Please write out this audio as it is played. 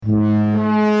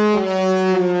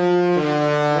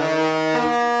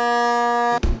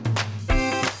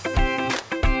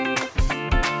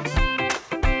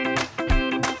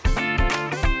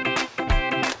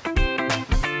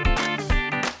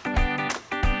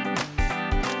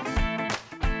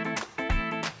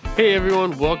Hey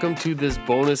everyone, welcome to this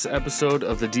bonus episode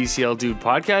of the DCL Dude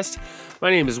podcast. My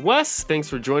name is Wes. Thanks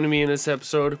for joining me in this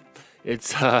episode.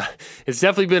 It's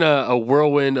definitely been a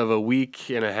whirlwind of a week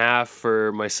and a half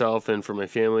for myself and for my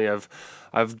family.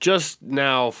 I've just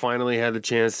now finally had the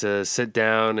chance to sit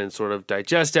down and sort of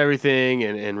digest everything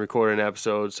and record an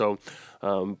episode. So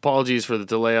apologies for the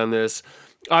delay on this.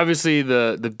 Obviously,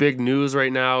 the big news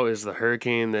right now is the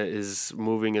hurricane that is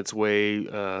moving its way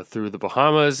through the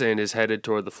Bahamas and is headed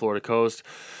toward the Florida coast.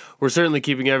 We're certainly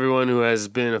keeping everyone who has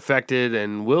been affected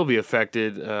and will be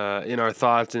affected in our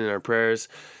thoughts and in our prayers.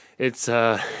 It's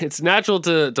natural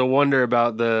to wonder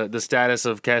about the status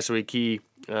of Castaway Key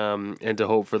and to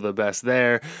hope for the best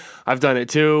there. I've done it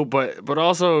too, but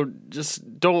also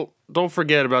just don't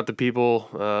forget about the people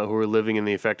who are living in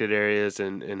the affected areas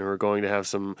and who are going to have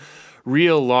some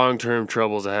real long-term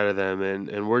troubles ahead of them.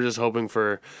 And we're just hoping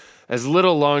for as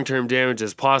little long-term damage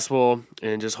as possible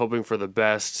and just hoping for the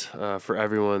best for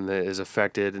everyone that is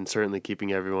affected and certainly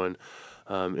keeping everyone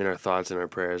in our thoughts and our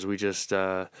prayers. We just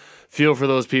feel for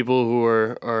those people who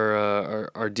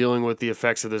are dealing with the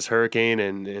effects of this hurricane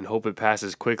and hope it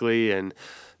passes quickly and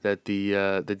that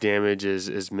the damage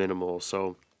is minimal.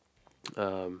 So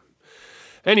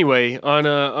anyway, on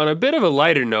a bit of a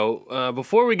lighter note,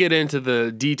 before we get into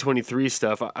the D23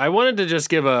 stuff, I wanted to just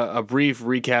give a brief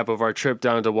recap of our trip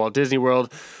down to Walt Disney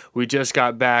World. We just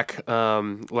got back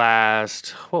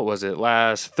last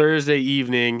Thursday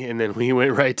evening, and then we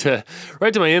went right to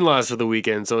my in-laws for the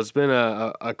weekend. So it's been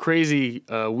a crazy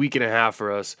week and a half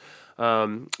for us.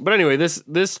 But anyway,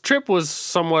 this trip was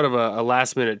somewhat of a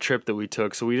last-minute trip that we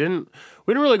took, so we didn't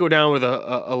really go down with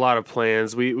a lot of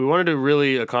plans. We wanted to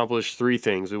really accomplish three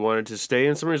things. We wanted to stay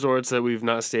in some resorts that we've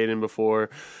not stayed in before.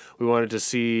 We wanted to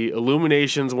see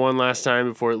Illuminations one last time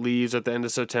before it leaves at the end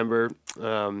of September.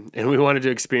 And we wanted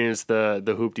to experience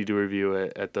the Hoop-Dee-Doo review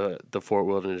at the Fort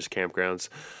Wilderness campgrounds.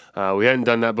 We hadn't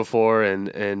done that before,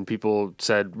 and people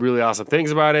said really awesome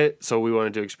things about it, so we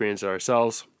wanted to experience it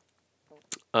ourselves.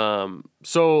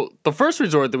 So the first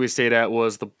resort that we stayed at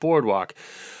was the Boardwalk.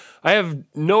 I have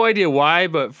no idea why,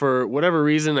 but for whatever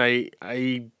reason,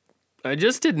 I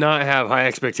just did not have high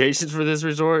expectations for this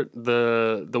resort.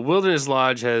 The Wilderness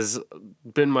Lodge has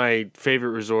been my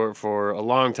favorite resort for a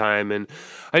long time, and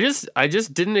I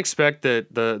just didn't expect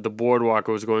that the Boardwalk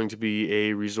was going to be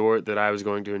a resort that I was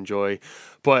going to enjoy.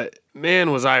 But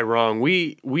man, was I wrong.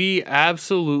 We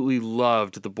absolutely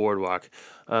loved the Boardwalk.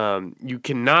 You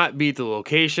cannot beat the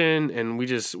location, and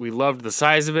we loved the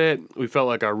size of it. We felt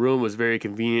like our room was very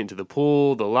convenient to the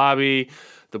pool, the lobby,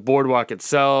 the boardwalk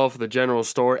itself, the general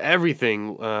store,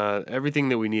 everything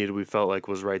that we needed, we felt like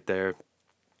was right there.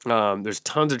 There's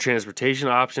tons of transportation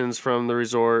options from the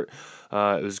resort.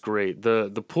 It was great.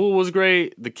 The pool was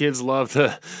great. The kids loved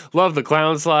the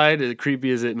clown slide, as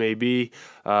creepy as it may be.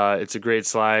 It's a great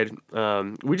slide.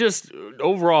 We just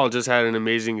overall just had an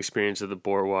amazing experience at the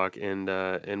boardwalk, and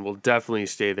we'll definitely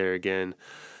stay there again.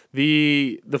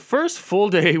 The first full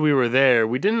day we were there,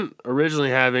 we didn't originally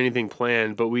have anything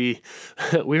planned, but we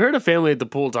heard a family at the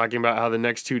pool talking about how the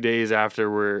next 2 days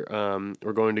after we're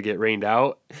going to get rained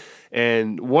out,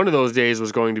 and one of those days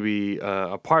was going to be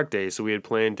a park day. So we had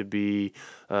planned to be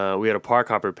we had a park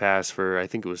hopper pass for, I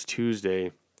think it was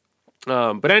Tuesday.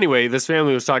 But anyway, this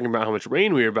family was talking about how much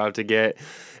rain we were about to get,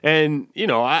 and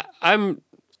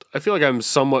I feel like I'm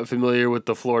somewhat familiar with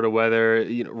the Florida weather.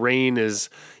 Rain is,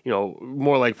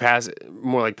 more like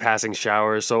passing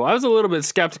showers. So I was a little bit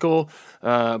skeptical,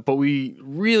 but we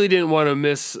really didn't want to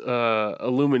miss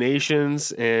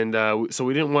Illuminations, and so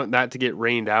we didn't want that to get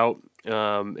rained out.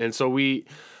 And so we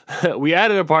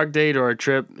added a park day to our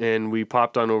trip, and we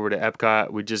popped on over to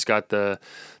Epcot. We just got the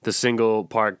single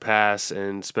park pass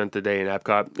and spent the day in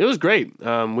Epcot. It was great.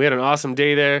 We had an awesome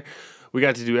day there. We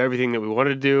got to do everything that we wanted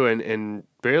to do and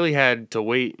barely had to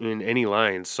wait in any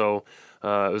lines. So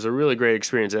it was a really great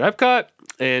experience at Epcot.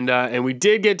 And we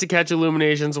did get to catch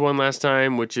Illuminations one last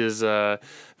time, which is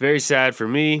very sad for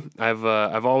me. I've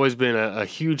always been a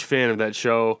huge fan of that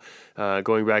show,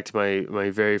 going back to my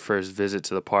very first visit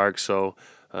to the park. So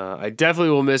I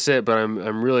definitely will miss it, but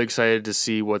I'm really excited to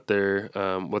see what they're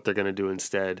going to do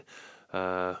instead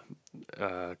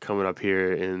coming up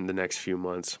here in the next few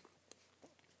months.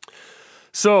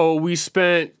 So we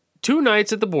spent 2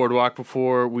 nights at the boardwalk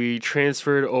before we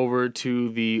transferred over to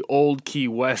the Old Key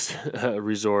West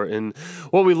resort. And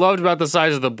what we loved about the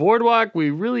size of the boardwalk, we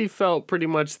really felt pretty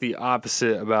much the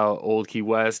opposite about Old Key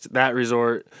West. That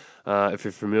resort if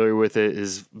you're familiar with it,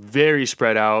 is very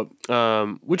spread out,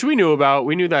 which we knew about.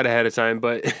 We knew that ahead of time,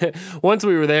 but once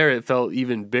we were there, it felt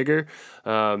even bigger.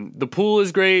 The pool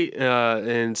is great,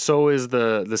 and so is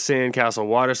the sandcastle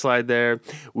water slide there.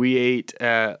 We ate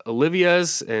at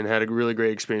Olivia's and had a really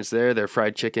great experience there. Their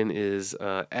fried chicken is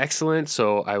excellent,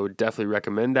 so I would definitely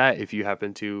recommend that if you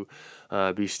happen to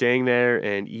be staying there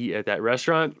and eat at that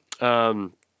restaurant.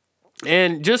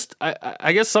 And just,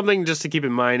 I guess something just to keep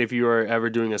in mind if you are ever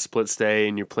doing a split stay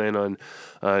and you plan on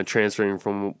transferring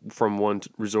from one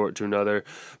resort to another.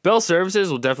 Bell Services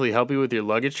will definitely help you with your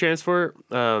luggage transfer,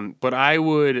 but I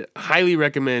would highly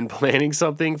recommend planning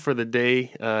something for the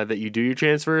day that you do your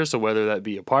transfer. So whether that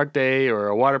be a park day or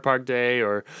a water park day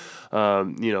or,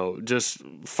 just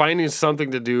finding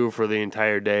something to do for the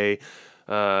entire day.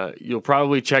 You'll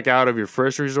probably check out of your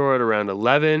first resort around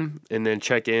 11 and then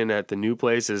check in at the new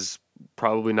place is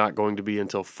probably not going to be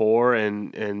until 4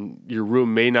 and your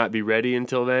room may not be ready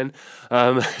until then.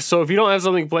 So if you don't have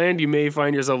something planned, you may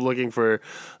find yourself looking for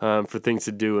things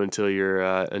to do until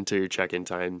your check-in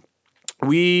time.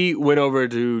 We went over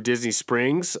to Disney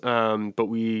Springs, but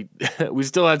we we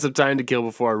still had some time to kill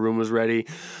before our room was ready.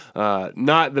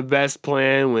 Not the best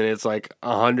plan when it's like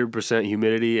 100%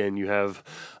 humidity and you have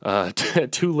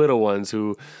two little ones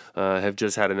who have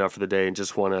just had enough for the day and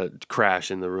just want to crash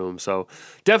in the room. So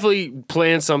definitely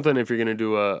plan something if you're going to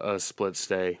do a split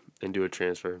stay and do a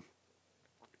transfer.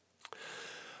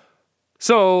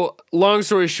 So, long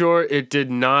story short, it did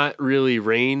not really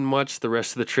rain much the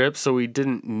rest of the trip, so we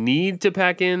didn't need to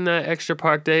pack in that extra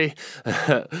park day.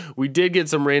 We did get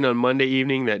some rain on Monday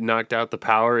evening that knocked out the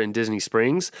power in Disney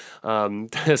Springs, so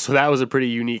that was a pretty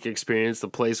unique experience. The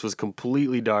place was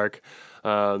completely dark,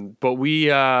 but we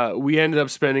ended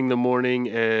up spending the morning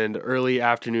and early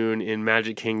afternoon in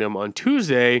Magic Kingdom on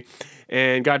Tuesday,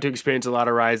 and got to experience a lot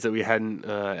of rides that we hadn't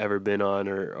ever been on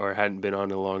or hadn't been on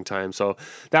in a long time. So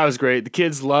that was great. The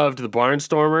kids loved the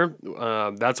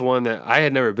Barnstormer. That's one that I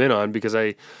had never been on because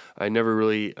I never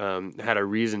really had a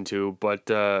reason to.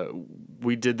 But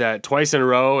we did that twice in a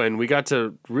row, and we got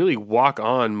to really walk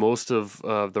on most of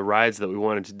the rides that we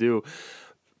wanted to do.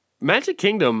 Magic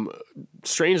Kingdom,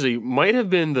 strangely, might have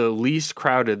been the least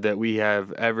crowded that we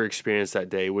have ever experienced that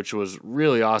day, which was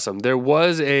really awesome. There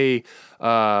was a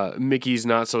Mickey's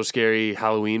Not So Scary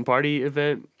Halloween party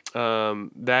event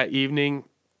that evening.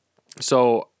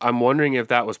 So I'm wondering if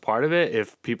that was part of it,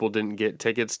 if people didn't get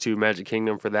tickets to Magic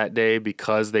Kingdom for that day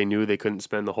because they knew they couldn't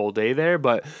spend the whole day there.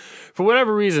 But for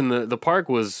whatever reason, the park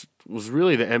was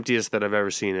really the emptiest that I've ever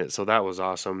seen it. So that was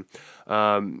awesome.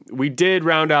 We did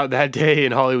round out that day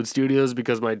in Hollywood Studios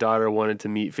because my daughter wanted to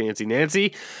meet Fancy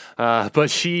Nancy. But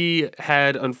she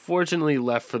had unfortunately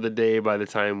left for the day by the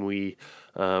time we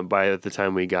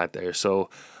got there. So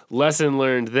lesson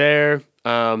learned there.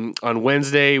 On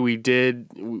Wednesday, we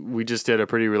just did a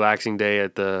pretty relaxing day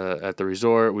at the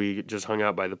resort. We just hung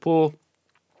out by the pool,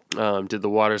 did the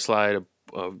water slide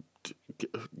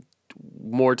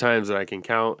more times than I can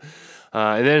count,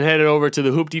 and then headed over to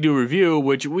the Hoop-Dee-Doo Review,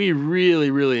 which we really,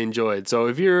 really enjoyed. So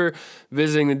if you're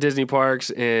visiting the Disney parks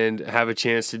and have a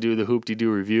chance to do the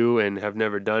Hoop-Dee-Doo Review and have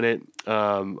never done it,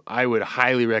 I would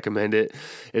highly recommend it.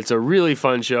 It's a really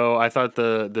fun show. I thought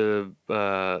the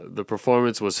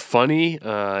performance was funny.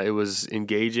 It was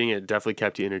engaging. It definitely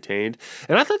kept you entertained.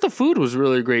 And I thought the food was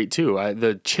really great too.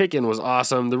 The chicken was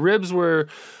awesome. The ribs were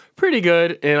pretty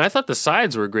good, and I thought the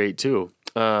sides were great too.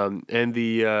 And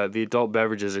the adult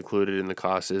beverages included in the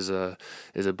cost is a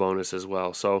bonus as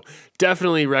well. So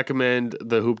definitely recommend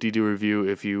the Hoop-Dee-Doo Review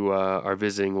if you are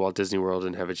visiting Walt Disney World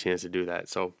and have a chance to do that.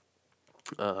 So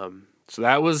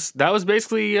that was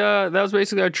basically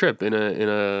our trip in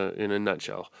a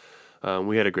nutshell.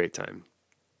 We had a great time.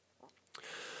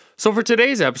 So for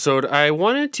today's episode, I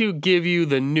wanted to give you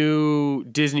the new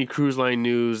Disney Cruise Line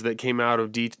news that came out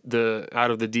of the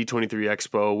D23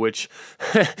 Expo, which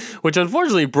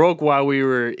unfortunately broke while we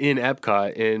were in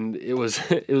Epcot, and it was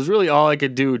really all I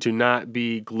could do to not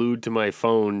be glued to my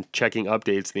phone checking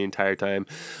updates the entire time.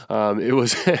 It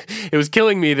was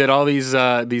killing me that all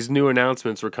these new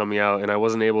announcements were coming out, and I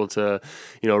wasn't able to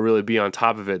really be on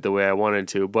top of it the way I wanted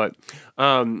to, but.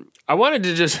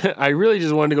 I really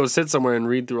just wanted to go sit somewhere and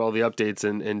read through all the updates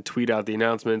and tweet out the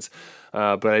announcements,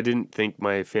 but I didn't think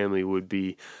my family would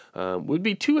be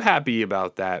too happy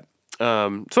about that.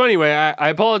 So anyway, I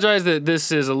apologize that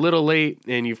this is a little late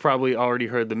and you've probably already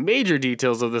heard the major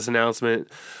details of this announcement,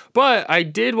 but I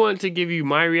did want to give you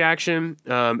my reaction,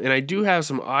 and I do have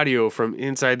some audio from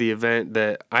inside the event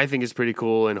that I think is pretty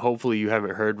cool and hopefully you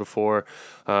haven't heard before.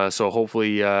 So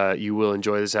hopefully you will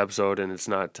enjoy this episode and it's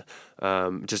not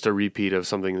just a repeat of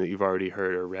something that you've already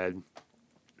heard or read.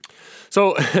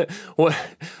 So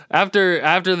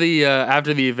after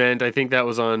the event, I think that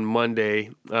was on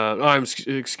Monday.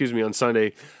 Excuse me, on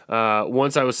Sunday.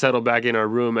 Once I was settled back in our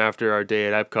room after our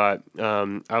day at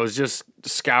Epcot, I was just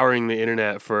scouring the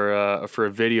internet for a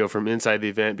video from inside the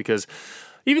event, because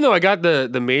even though I got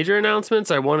the major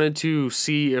announcements, I wanted to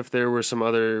see if there were some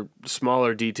other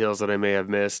smaller details that I may have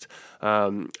missed.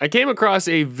 I came across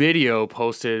a video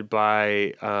posted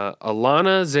by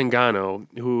Alana Zengano,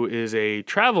 who is a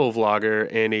travel vlogger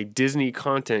and a Disney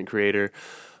content creator.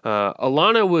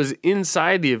 Alana was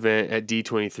inside the event at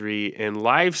D23 and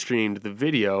live streamed the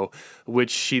video,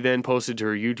 which she then posted to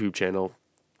her YouTube channel.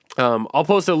 I'll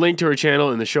post a link to her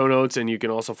channel in the show notes, and you can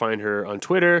also find her on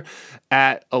Twitter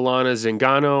at Alana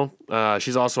Zengano.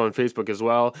 She's also on Facebook as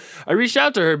well. I reached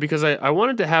out to her because I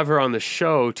wanted to have her on the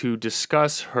show to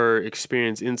discuss her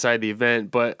experience inside the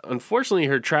event, but unfortunately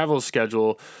her travel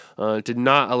schedule did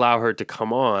not allow her to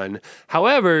come on.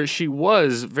 However, she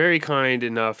was very kind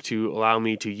enough to allow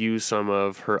me to use some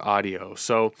of her audio.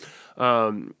 So,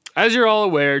 as you're all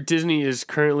aware, Disney is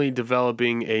currently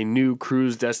developing a new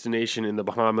cruise destination in the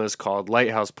Bahamas called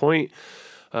Lighthouse Point.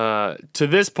 To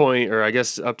this point, or I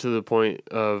guess up to the point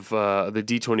of the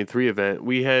D23 event,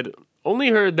 we had only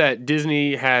heard that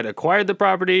Disney had acquired the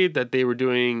property, that they were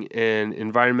doing an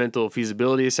environmental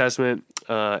feasibility assessment,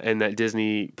 and that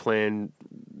Disney planned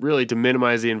really to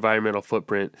minimize the environmental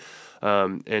footprint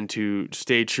and to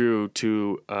stay true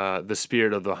to the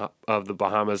spirit of the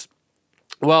Bahamas.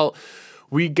 Well,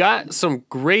 we got some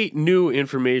great new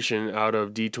information out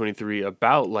of D23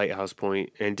 about Lighthouse Point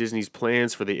and Disney's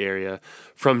plans for the area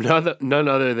from none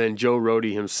other than Joe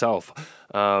Rohde himself.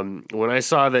 When I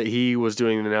saw that he was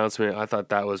doing an announcement, I thought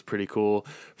that was pretty cool.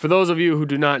 For those of you who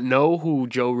do not know who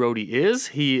Joe Rohde is,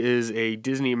 he is a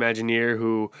Disney Imagineer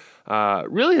who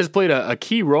really has played a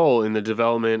key role in the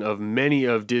development of many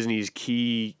of Disney's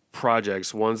key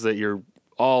projects, ones that you're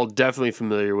all definitely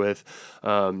familiar with.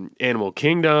 Animal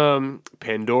Kingdom,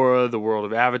 Pandora, The World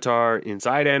of Avatar,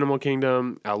 Inside Animal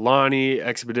Kingdom, Aulani,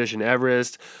 Expedition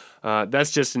Everest.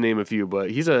 That's just to name a few, but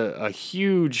he's a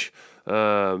huge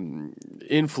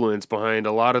influence behind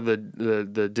a lot of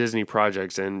the Disney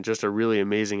projects and just a really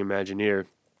amazing Imagineer.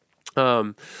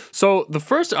 So the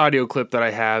first audio clip that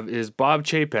I have is Bob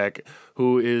Chapek,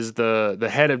 who is the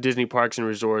head of Disney Parks and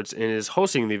Resorts and is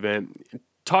hosting the event,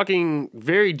 talking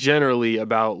very generally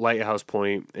about Lighthouse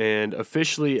Point and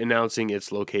officially announcing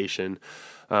its location.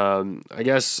 I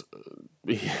guess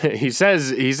he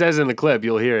says in the clip,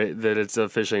 you'll hear it, that it's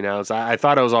officially announced. I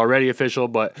thought it was already official,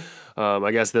 but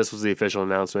I guess this was the official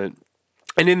announcement.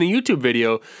 And in the YouTube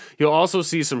video, you'll also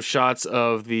see some shots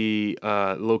of the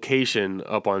location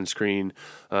up on screen,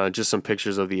 just some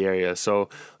pictures of the area. So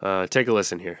take a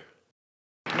listen here.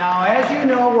 Now, as you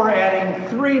know, we're adding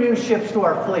 3 new ships to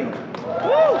our fleet.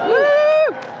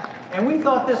 Woo! And we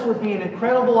thought this would be an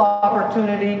incredible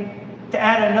opportunity to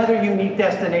add another unique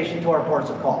destination to our ports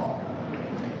of call.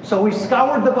 So we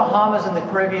scoured the Bahamas and the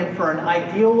Caribbean for an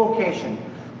ideal location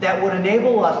that would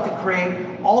enable us to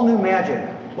create all new magic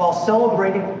while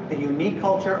celebrating the unique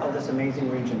culture of this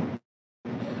amazing region.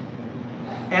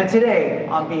 And today,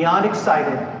 I'm beyond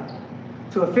excited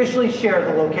to officially share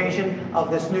the location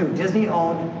of this new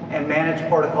Disney-owned and managed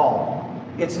port of call.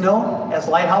 It's known as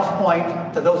Lighthouse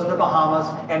Point to those in the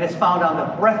Bahamas, and it's found on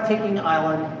the breathtaking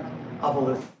island of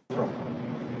Eleuthera.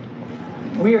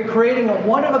 We are creating a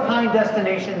one-of-a-kind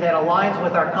destination that aligns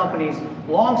with our company's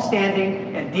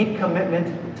long-standing and deep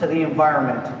commitment to the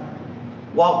environment,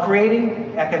 while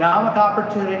creating economic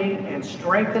opportunity and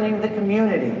strengthening the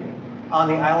community on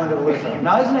the island of Eleuthera.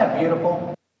 Now, isn't that beautiful?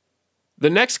 The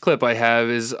next clip I have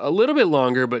is a little bit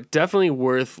longer, but definitely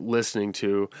worth listening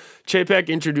to. Chapek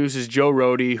introduces Joe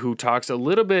Rohde, who talks a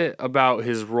little bit about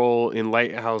his role in in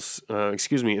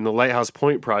the Lighthouse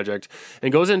Point project,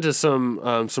 and goes into some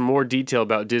more detail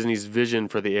about Disney's vision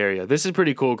for the area. This is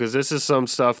pretty cool because this is some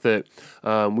stuff that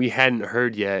we hadn't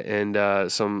heard yet,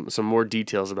 and some more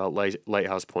details about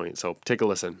Lighthouse Point. So take a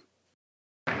listen.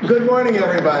 Good morning,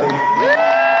 everybody.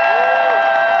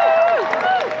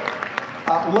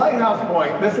 Lighthouse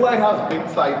Point, this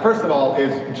lighthouse site, first of all,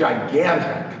 is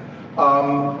gigantic.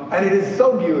 And it is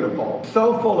so beautiful,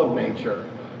 so full of nature.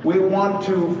 We want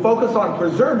to focus on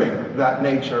preserving that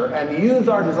nature and use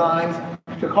our designs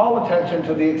to call attention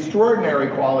to the extraordinary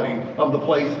quality of the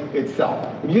place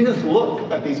itself. If you just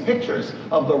look at these pictures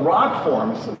of the rock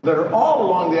forms that are all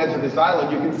along the edge of this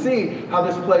island, you can see how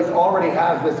this place already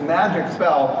has this magic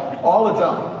spell all its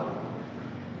own.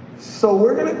 So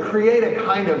we're going to create a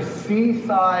kind of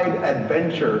seaside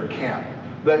adventure camp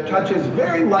that touches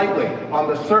very lightly on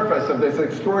the surface of this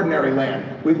extraordinary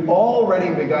land. We've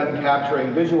already begun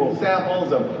capturing visual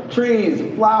samples of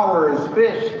trees, flowers,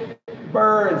 fish,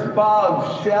 birds,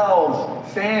 bugs, shells,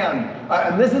 sand.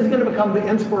 And this is going to become the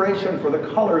inspiration for the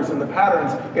colors and the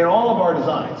patterns in all of our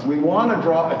designs. We want to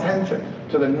draw attention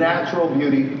to the natural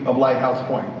beauty of Lighthouse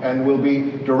Point, and we'll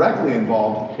be directly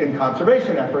involved in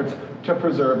conservation efforts to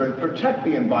preserve and protect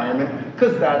the environment,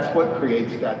 because that's what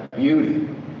creates that beauty.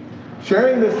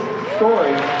 Sharing this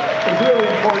story is really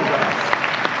important to us.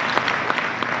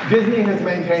 Disney has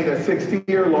maintained a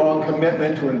 60-year-long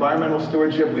commitment to environmental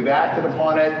stewardship. We've acted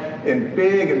upon it in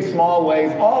big and small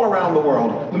ways all around the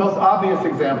world. The most obvious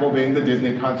example being the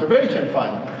Disney Conservation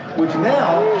Fund, which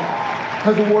now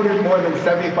has awarded more than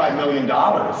 $75 million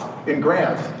in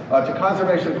grants to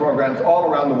conservation programs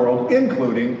all around the world,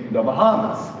 including the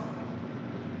Bahamas.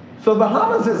 So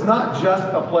Bahamas is not just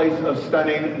a place of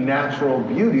stunning natural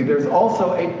beauty. There's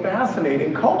also a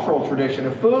fascinating cultural tradition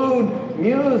of food,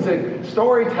 music,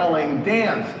 storytelling,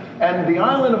 dance, and the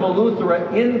island of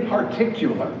Eleuthera in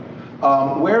particular,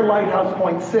 where Lighthouse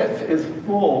Point sits, is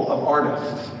full of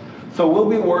artists. So we'll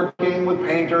be working with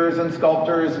painters and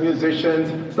sculptors,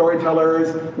 musicians,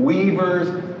 storytellers, weavers,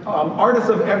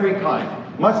 artists of every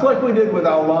kind, much like we did with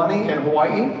Aulani in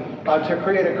Hawaii, to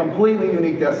create a completely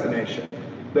unique destination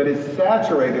that is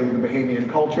saturated with Bahamian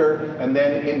culture and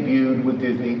then imbued with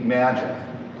Disney magic.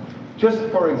 Just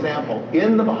for example,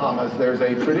 in the Bahamas, there's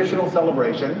a traditional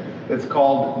celebration that's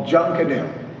called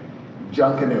Junkanoo.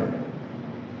 Junkanoo.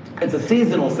 It's a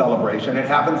seasonal celebration. It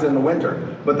happens in the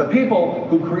winter. But the people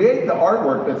who create the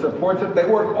artwork that supports it, they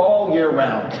work all year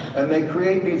round. And they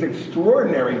create these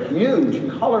extraordinary, huge,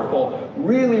 colorful,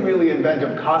 really, really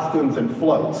inventive costumes and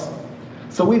floats.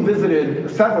 So we visited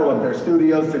several of their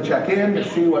studios to check in, to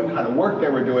see what kind of work they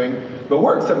were doing. The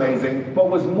work's amazing, but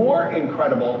what's more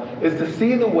incredible is to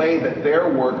see the way that their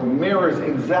work mirrors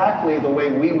exactly the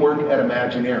way we work at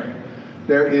Imagineering.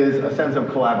 There is a sense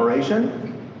of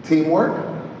collaboration, teamwork,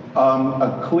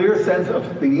 a clear sense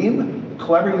of theme,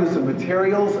 clever use of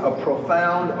materials, a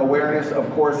profound awareness,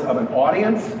 of course, of an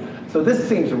audience. So this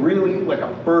seems really like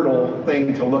a fertile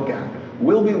thing to look at.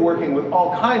 We'll be working with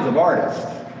all kinds of artists,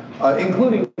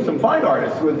 including some fine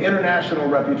artists with international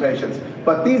reputations.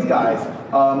 But these guys,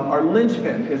 our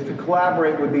linchpin is to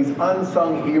collaborate with these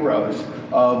unsung heroes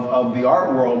of the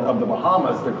art world of the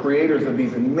Bahamas, the creators of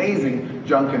these amazing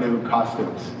Junkanoo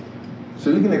costumes. So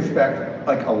you can expect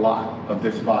like a lot of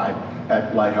this vibe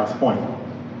at Lighthouse Point.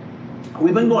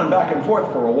 We've been going back and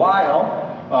forth for a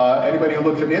while. Anybody who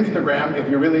looks at Instagram,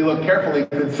 if you really look carefully,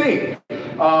 could see.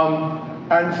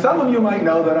 And some of you might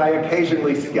know that I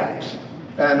occasionally sketch.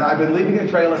 And I've been leaving a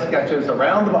trail of sketches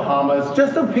around the Bahamas,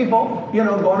 just of people,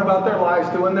 going about their lives,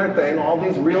 doing their thing, all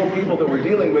these real people that we're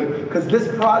dealing with, because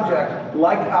this project,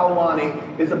 like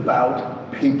Aulani, is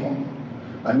about people.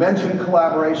 I mentioned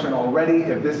collaboration already.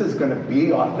 If this is going to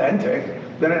be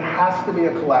authentic, then it has to be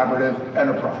a collaborative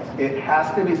enterprise. It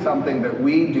has to be something that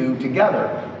we do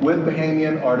together with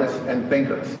Bahamian artists and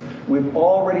thinkers. We've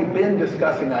already been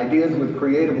discussing ideas with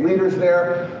creative leaders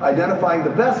there, identifying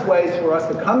the best ways for us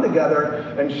to come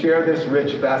together and share this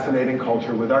rich, fascinating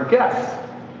culture with our guests.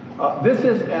 This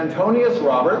is Antonius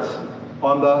Roberts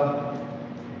on the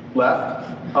left,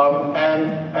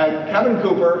 and Kevin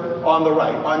Cooper on the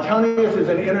right. Antonius is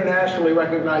an internationally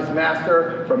recognized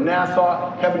master from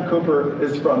Nassau. Kevin Cooper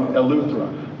is from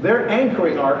Eleuthera. They're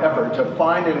anchoring our effort to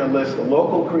find and enlist a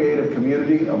local creative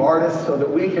community of artists so that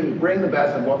we can bring the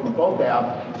best of what we both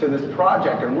have to this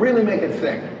project and really make it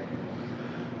sing.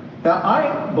 Now,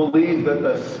 I believe that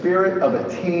the spirit of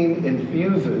a team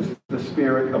infuses the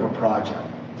spirit of a project.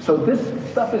 So this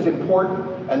stuff is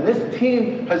important, and this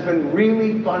team has been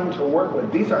really fun to work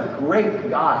with. These are great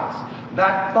guys.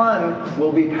 That fun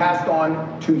will be passed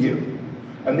on to you.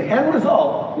 And the end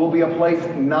result will be a place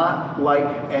not like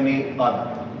any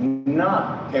other.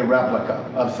 Not a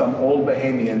replica of some old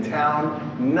Bahamian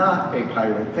town, not a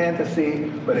pirate fantasy,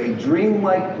 but a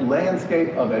dreamlike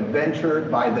landscape of adventure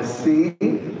by the sea,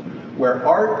 where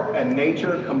art and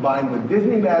nature combine with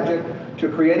Disney magic to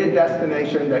create a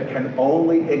destination that can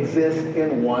only exist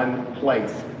in one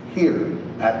place, here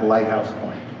at Lighthouse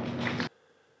Point.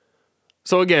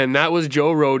 So again, that was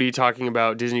Joe Rohde talking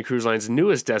about Disney Cruise Line's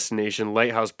newest destination,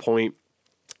 Lighthouse Point.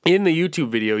 in the YouTube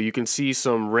video, you can see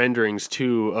some renderings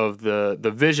too of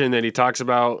the vision that he talks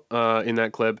about in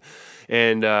that clip,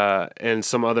 and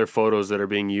some other photos that are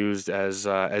being used as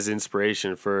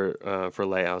inspiration for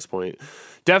Lighthouse Point.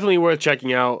 Definitely worth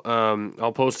checking out.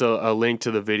 I'll post a link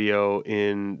to the video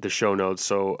in the show notes,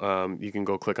 so you can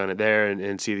go click on it there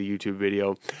and see the YouTube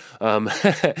video.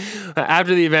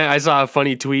 After the event, I saw a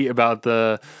funny tweet about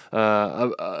about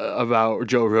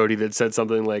Joe Rohde that said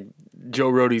something like,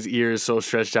 Joe Rohde's ear is so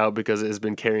stretched out because it has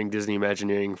been carrying Disney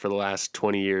Imagineering for the last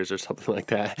 20 years or something like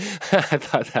that. I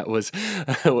thought that was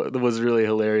really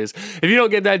hilarious. If you don't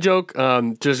get that joke,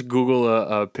 just Google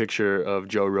a picture of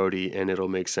Joe Rohde and it'll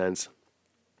make sense.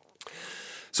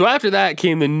 So after that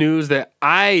came the news that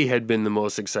I had been the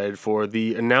most excited for,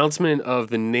 the announcement of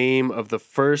the name of the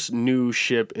first new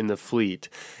ship in the fleet.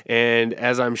 And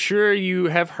as I'm sure you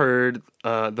have heard,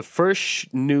 the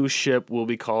first new ship will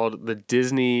be called the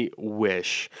Disney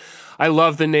Wish. I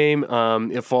love the name.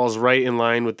 It falls right in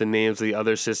line with the names of the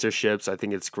other sister ships. I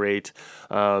think it's great.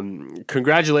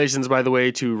 Congratulations, by the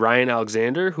way, to Ryan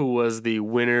Alexander, who was the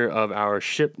winner of our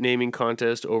ship naming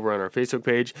contest over on our Facebook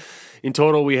page. In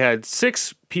total, we had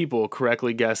 6 people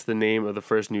correctly guess the name of the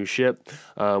first new ship,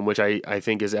 which I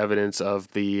think is evidence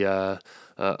of the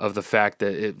fact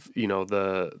that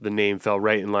the name fell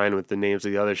right in line with the names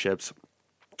of the other ships.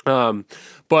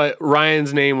 But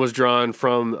Ryan's name was drawn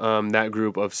from that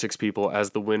group of 6 people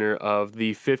as the winner of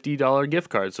the $50 gift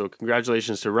card. So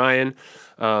congratulations to Ryan.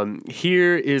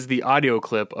 Here is the audio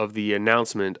clip of the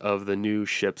announcement of the new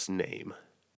ship's name.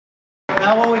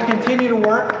 Now, while we continue to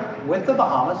work with the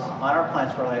Bahamas on our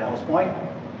plans for Lighthouse Point,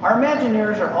 our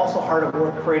Imagineers are also hard at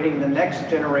work creating the next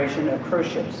generation of cruise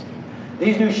ships.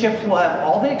 These new ships will have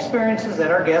all the experiences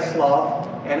that our guests love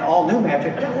and all new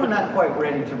magic that we're not quite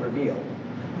ready to reveal.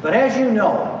 But as you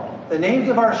know, the names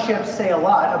of our ships say a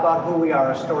lot about who we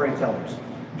are as storytellers.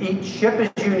 Each ship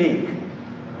is unique,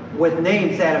 with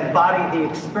names that embody the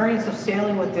experience of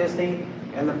sailing with Disney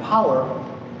and the power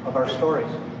of our stories.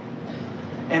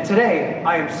 And today,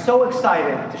 I am so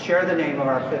excited to share the name of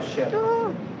our 5th ship.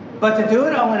 But to do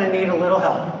it, I'm going to need a little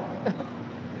help.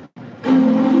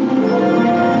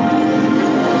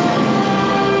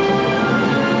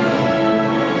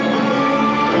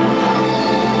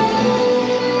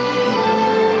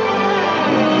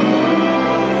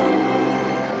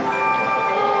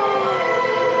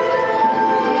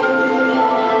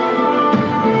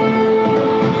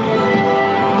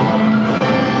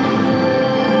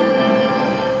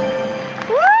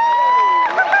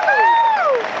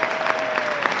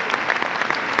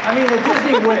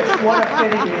 Wish, what a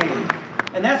fitting name.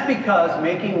 And that's because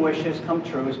making wishes come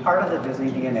true is part of the Disney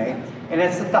DNA, and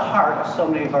it's at the heart of so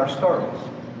many of our stories.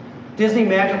 Disney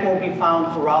magic will be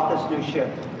found throughout this new ship,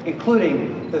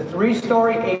 including the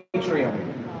 3-story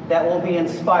atrium that will be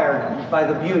inspired by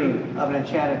the beauty of an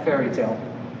enchanted fairy tale.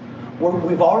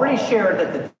 We've already shared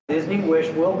that the Disney Wish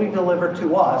will be delivered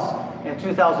to us in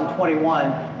 2021,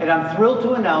 and I'm thrilled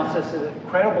to announce this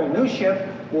incredible new ship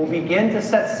will begin to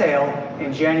set sail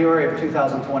in January of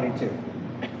 2022.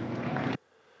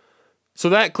 So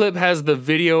that clip has the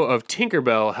video of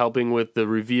Tinkerbell helping with the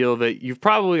reveal that you've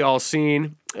probably all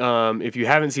seen. If you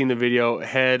haven't seen the video,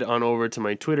 head on over to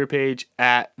my Twitter page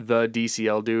at the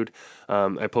DCL dude.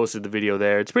 I posted the video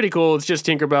there. It's pretty cool. It's just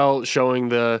Tinkerbell showing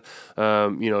the,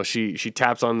 she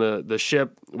taps on the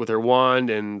ship with her wand,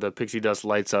 and the pixie dust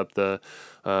lights up the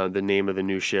name of the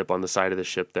new ship on the side of the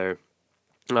ship there.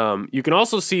 You can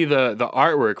also see the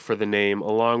artwork for the name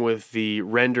along with the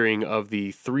rendering of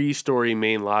the 3-story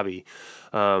main lobby.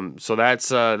 So that's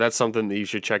something that you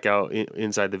should check out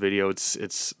inside the video.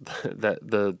 It's that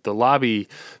the lobby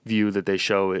view that they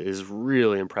show is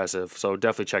really impressive. So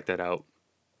definitely check that out.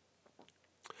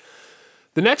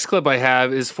 The next clip I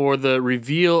have is for the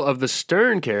reveal of the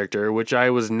Stern character, which I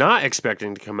was not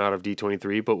expecting to come out of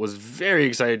D23, but was very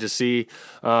excited to see.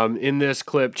 In this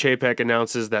clip, Chapek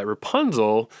announces that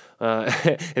Rapunzel,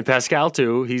 and Pascal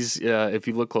too, he's if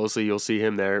you look closely, you'll see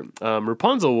him there.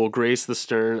 Rapunzel will grace the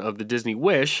stern of the Disney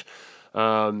Wish,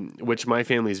 which my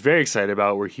family is very excited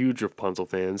about. We're huge Rapunzel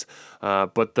fans.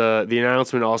 But the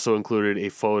announcement also included a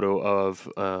photo of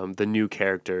the new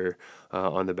character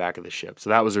on the back of the ship. So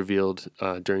that was revealed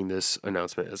during this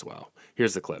announcement as well.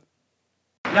 Here's the clip.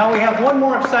 Now we have one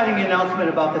more exciting announcement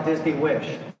about the Disney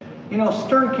Wish. You know,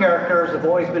 stern characters have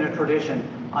always been a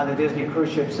tradition on the Disney cruise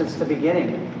ship since the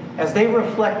beginning, as they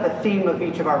reflect the theme of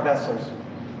each of our vessels.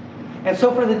 And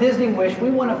so for the Disney Wish,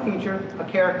 we want to feature a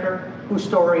character whose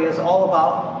story is all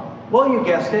about, well, you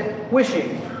guessed it,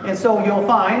 wishing. And so you'll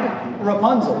find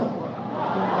Rapunzel.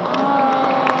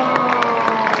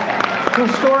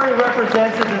 whose story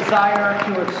represents a desire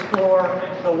to explore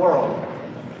the world.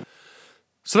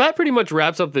 So that pretty much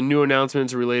wraps up the new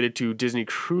announcements related to Disney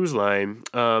Cruise Line.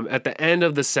 At the end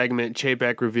of the segment,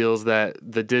 Chapek reveals that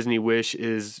the Disney Wish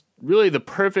is really the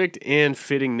perfect and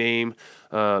fitting name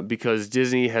because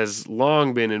Disney has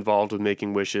long been involved with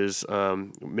making wishes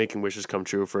come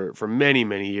true for many,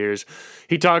 many years.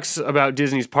 He talks about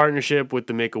Disney's partnership with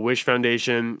the Make-A-Wish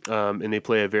Foundation, and they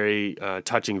play a very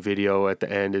touching video at the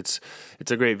end. It's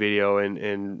a great video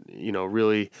and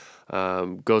really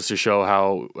goes to show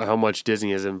how much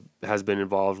Disney has been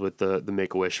involved with the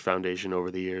Make-A-Wish Foundation over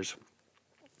the years.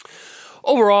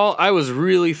 Overall, I was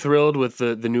really thrilled with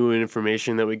the new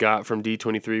information that we got from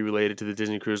D23 related to the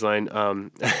Disney Cruise Line.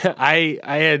 I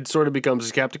had sort of become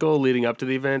skeptical leading up to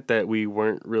the event that we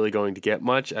weren't really going to get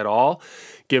much at all,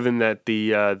 given that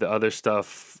the other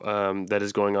stuff that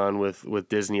is going on with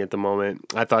Disney at the moment.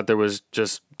 I thought there was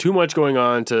just too much going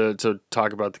on to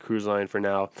talk about the cruise line for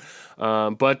now.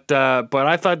 But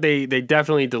I thought they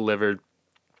definitely delivered.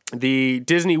 The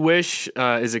Disney Wish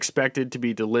is expected to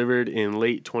be delivered in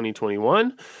late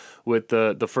 2021, with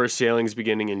the first sailings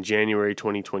beginning in January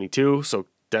 2022. So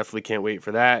definitely can't wait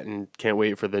for that, and can't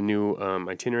wait for the new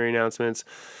itinerary announcements.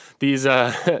 These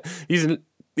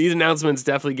announcements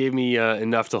definitely gave me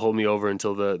enough to hold me over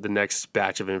until the next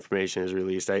batch of information is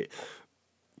released. I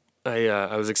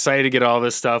was excited to get all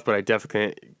this stuff, but I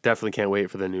definitely can't wait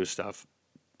for the new stuff.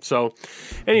 So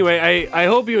anyway, I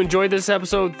hope you enjoyed this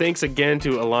episode. Thanks again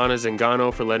to Alana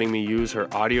Zangano for letting me use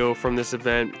her audio from this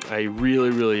event. I really,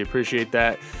 really appreciate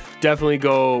that. Definitely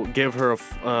go give her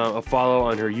a follow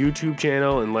on her YouTube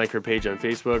channel and like her page on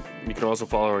Facebook. You can also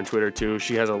follow her on Twitter too.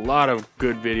 She has a lot of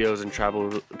good videos and travel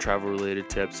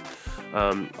related tips.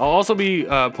 I'll also be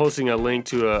posting a link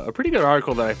to a pretty good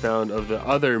article that I found of the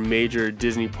other major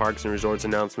Disney parks and resorts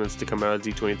announcements to come out of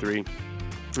D23.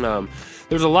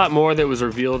 There's a lot more that was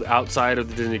revealed outside of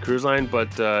the Disney Cruise Line,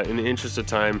 but in the interest of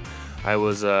time, I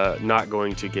was not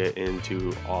going to get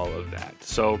into all of that.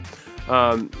 So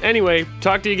anyway,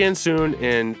 talk to you again soon,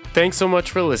 and thanks so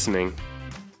much for listening.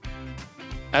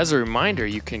 As a reminder,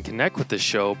 you can connect with the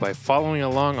show by following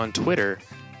along on Twitter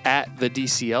at the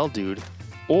DCL Dude,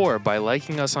 or by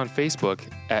liking us on Facebook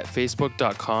at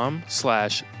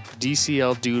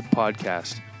facebook.com/DCL Dude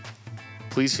Podcast.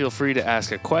 Please feel free to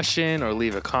ask a question or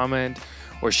leave a comment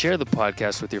or share the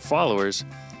podcast with your followers.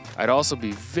 I'd also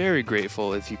be very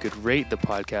grateful if you could rate the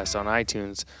podcast on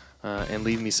iTunes and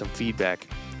leave me some feedback.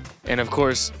 And of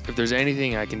course, if there's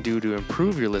anything I can do to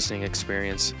improve your listening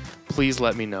experience, please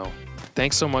let me know.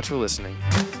 Thanks so much for listening.